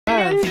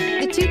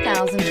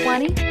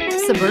2020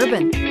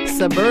 Suburban.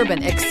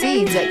 Suburban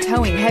exceeds at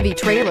towing heavy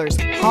trailers,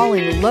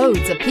 hauling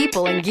loads of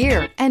people and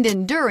gear, and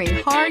enduring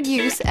hard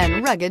use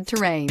and rugged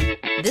terrain.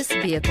 This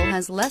vehicle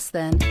has less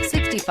than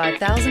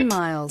 65,000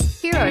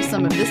 miles. Here are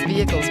some of this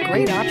vehicle's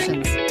great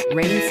options: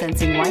 rain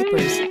sensing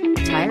wipers,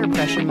 tire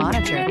pressure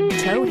monitor,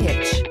 tow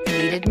hitch,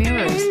 heated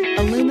mirrors,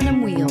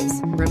 aluminum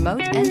wheels,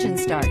 remote engine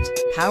start,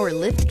 power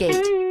lift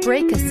gate,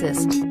 brake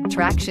assist,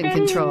 traction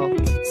control,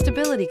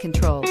 stability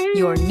control.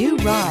 Your new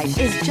ride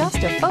is just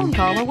a phone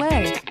call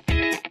away.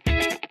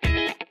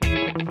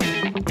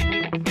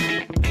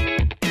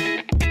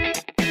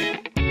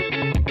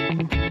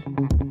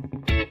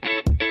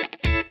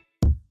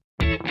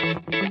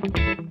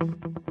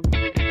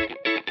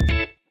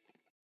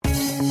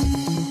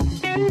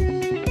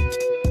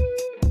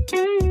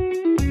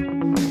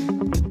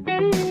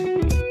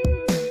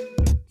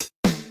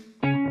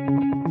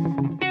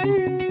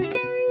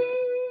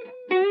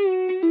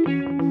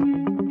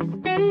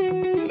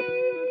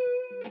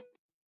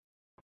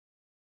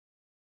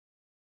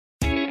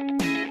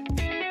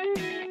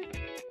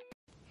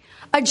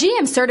 A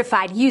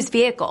GM-certified used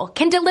vehicle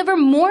can deliver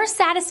more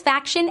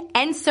satisfaction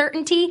and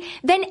certainty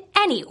than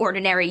any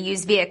ordinary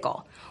used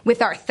vehicle.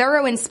 With our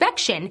thorough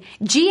inspection,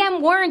 GM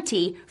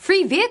warranty,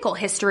 free vehicle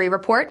history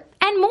report,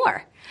 and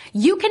more.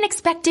 You can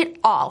expect it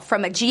all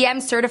from a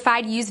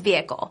GM-certified used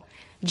vehicle.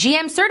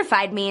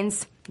 GM-certified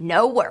means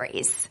no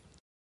worries.